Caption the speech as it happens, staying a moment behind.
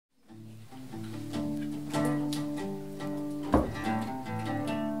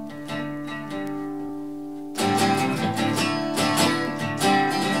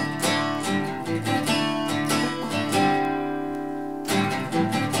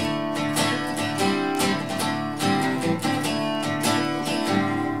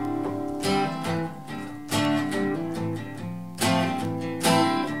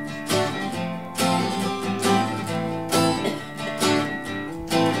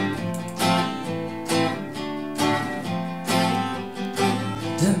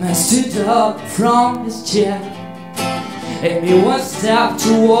man stood up from his chair and made one step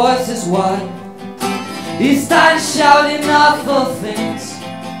towards his wife. He started shouting awful things,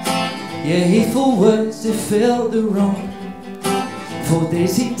 yeah, hateful words that filled the room. For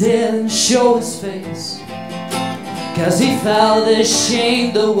days he didn't show his face, 'cause he felt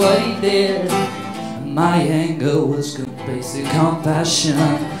ashamed of what he did. My anger was basic compassion,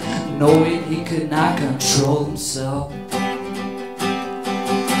 knowing he could not control himself.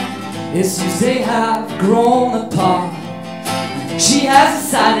 It seems they have grown apart. She has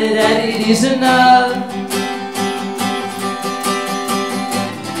decided that it is enough.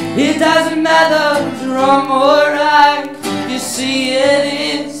 It doesn't matter who's wrong or right. You see, it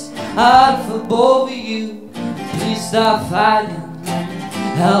is hard for both of you. Please stop fighting,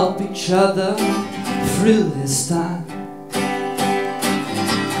 help each other through this time.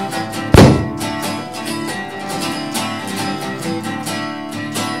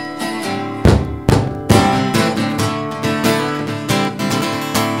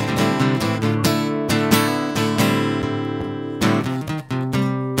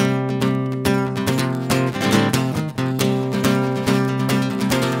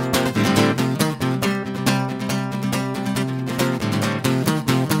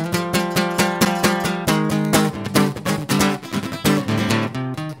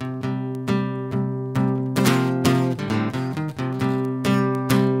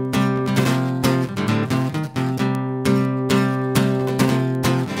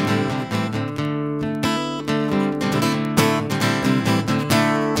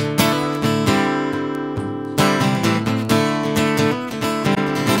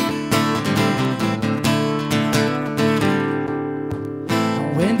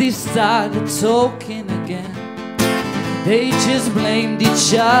 Started talking again, they just blamed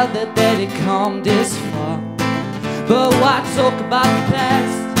each other that it come this far. But why talk about the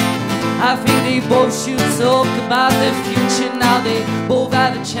past? I think they both should talk about the future. Now they both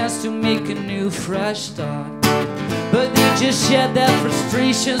have a chance to make a new fresh start, but they just shared their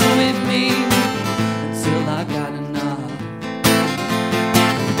frustrations with me until I got enough.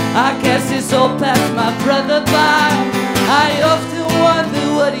 I guess it's all passed my brother by. I often wonder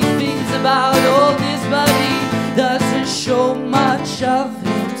what he thinks about all this, but he doesn't show much of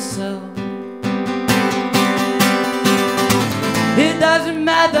himself. It doesn't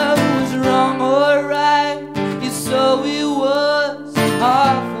matter who's wrong or right. You saw it was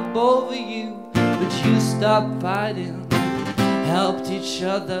hard for both of you, but you stopped fighting, helped each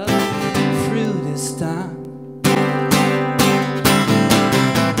other through this time.